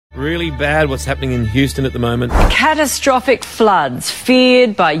Really bad what's happening in Houston at the moment. Catastrophic floods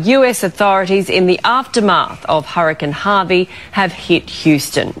feared by US authorities in the aftermath of Hurricane Harvey have hit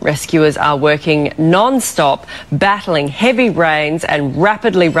Houston. Rescuers are working non-stop, battling heavy rains and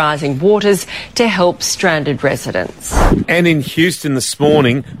rapidly rising waters to help stranded residents. And in Houston this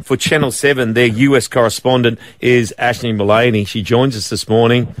morning, for Channel 7, their US correspondent is Ashlee Mullany. She joins us this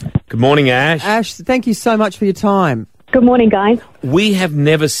morning. Good morning, Ash. Ash, thank you so much for your time. Good morning, guys. We have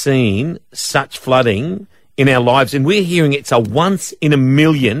never seen such flooding in our lives, and we're hearing it's a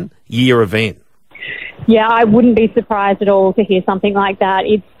once-in-a-million-year event. Yeah, I wouldn't be surprised at all to hear something like that.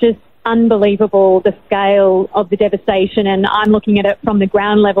 It's just unbelievable, the scale of the devastation, and I'm looking at it from the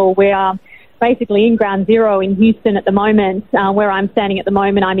ground level. We are basically in ground zero in Houston at the moment. Where I'm standing at the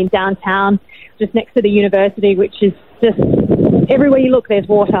moment, I'm in downtown, just next to the university, which is just... everywhere you look, there's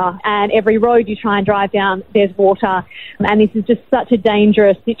water, and every road you try and drive down, there's water. And this is just such a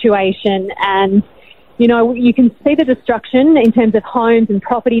dangerous situation. And, you know, you can see the destruction in terms of homes and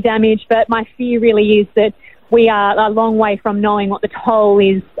property damage, but my fear really is that we are a long way from knowing what the toll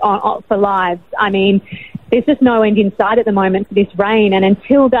is for lives. I mean, there's just no end in sight at the moment for this rain, and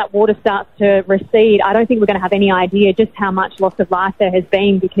until that water starts to recede, I don't think we're going to have any idea just how much loss of life there has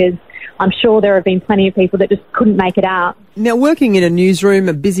been, because I'm sure there have been plenty of people that just couldn't make it out. Now, working in a newsroom,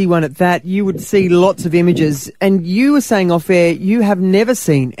 a busy one at that, you would see lots of images, and you were saying off air you have never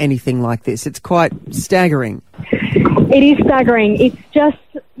seen anything like this. It's quite staggering. It is staggering. It's just,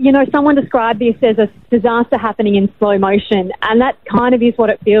 you know, someone described this as a disaster happening in slow motion, and that kind of is what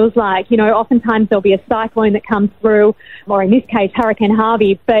it feels like. You know, oftentimes there'll be a cyclone that comes through, or in this case, Hurricane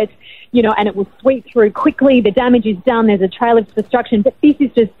Harvey, but, you know, and it will sweep through quickly. The damage is done. There's a trail of destruction, but this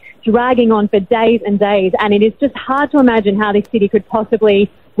is just dragging on for days and days, and it is just hard to imagine how this city could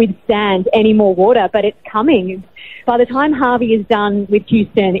possibly withstand any more water, but it's coming. By the time Harvey is done with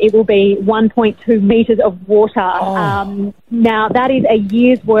Houston, it will be 1.2 metres of water. Now, that is a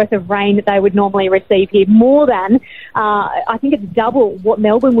year's worth of rain that they would normally receive here, more than, I think it's double what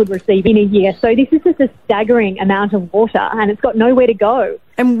Melbourne would receive in a year. So this is just a staggering amount of water, and it's got nowhere to go.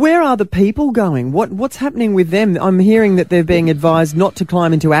 And where are the people going? What's happening with them? I'm hearing that they're being advised not to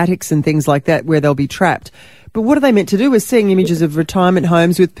climb into attics and things like that where they'll be trapped. But what are they meant to do? We're seeing images of retirement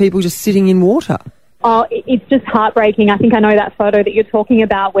homes with people just sitting in water. Oh, it's just heartbreaking. I think I know that photo that you're talking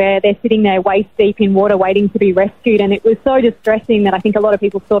about where they're sitting there waist deep in water waiting to be rescued, and it was so distressing that I think a lot of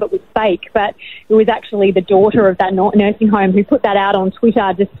people thought it was fake, but it was actually the daughter of that nursing home who put that out on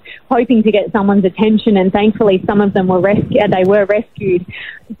Twitter just hoping to get someone's attention, and thankfully some of them were rescued.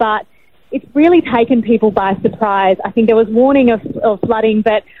 But it's really taken people by surprise. I think there was warning of flooding,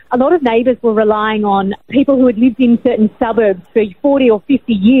 but a lot of neighbours were relying on people who had lived in certain suburbs for 40 or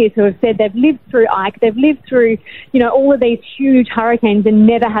 50 years who have said they've lived through Ike, they've lived through, you know, all of these huge hurricanes and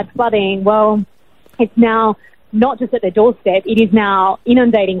never had flooding. Well, it's now not just at their doorstep, it is now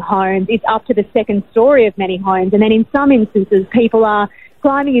inundating homes. It's up to the second story of many homes. And then in some instances, people are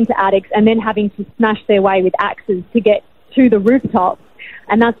climbing into attics and then having to smash their way with axes to get to the rooftops.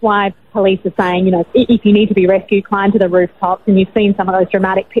 And that's why police are saying, you know, if you need to be rescued, climb to the rooftops. And you've seen some of those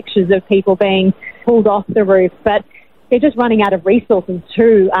dramatic pictures of people being pulled off the roof. But they're just running out of resources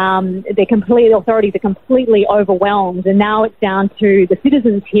too. The authorities are completely overwhelmed. And now it's down to the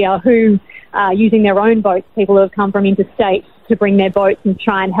citizens here who are using their own boats, people who have come from interstate to bring their boats and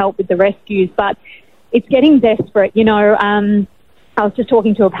try and help with the rescues. But it's getting desperate. You know, I was just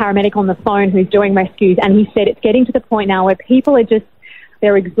talking to a paramedic on the phone who's doing rescues, and he said it's getting to the point now where people are just,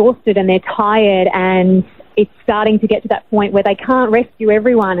 they're exhausted and they're tired, and it's starting to get to that point where they can't rescue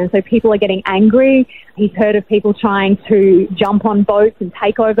everyone, and so people are getting angry. He's heard of people trying to jump on boats and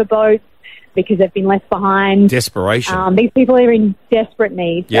take over boats because they've been left behind. Desperation. These people are in desperate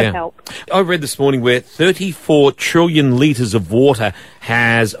need of help. I read this morning where 34 trillion litres of water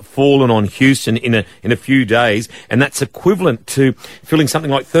has fallen on Houston in a few days, and that's equivalent to filling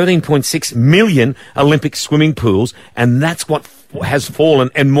something like 13.6 million Olympic swimming pools, and that's what has fallen,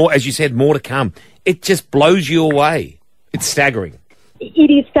 and more, as you said, more to come. It just blows you away. It's staggering.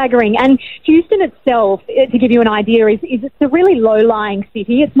 It is staggering. And Houston itself, to give you an idea, is it's a really low-lying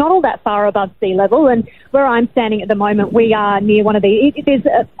city. It's not all that far above sea level. And where I'm standing at the moment, we are near one of there's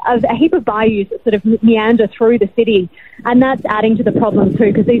a heap of bayous that sort of meander through the city. And that's adding to the problem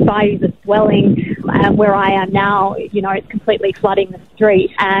too, because these bayous are swelling. And where I am now, you know, it's completely flooding the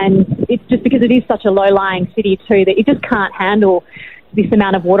street. And it's just because it is such a low-lying city too that it just can't handle this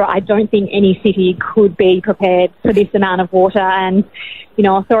amount of water. I don't think any city could be prepared for this amount of water. And, you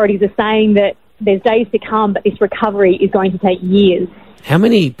know, authorities are saying that there's days to come, but this recovery is going to take years. How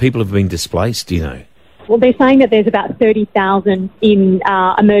many people have been displaced, do you know? Well, they're saying that there's about 30,000 in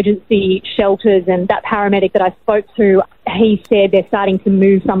emergency shelters, and that paramedic that I spoke to, he said they're starting to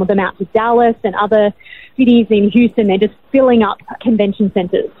move some of them out to Dallas and other cities in Houston. They're just filling up convention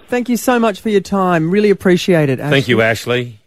centres. Thank you so much for your time. Really appreciate it, Ashlee. Thank you, Ashlee.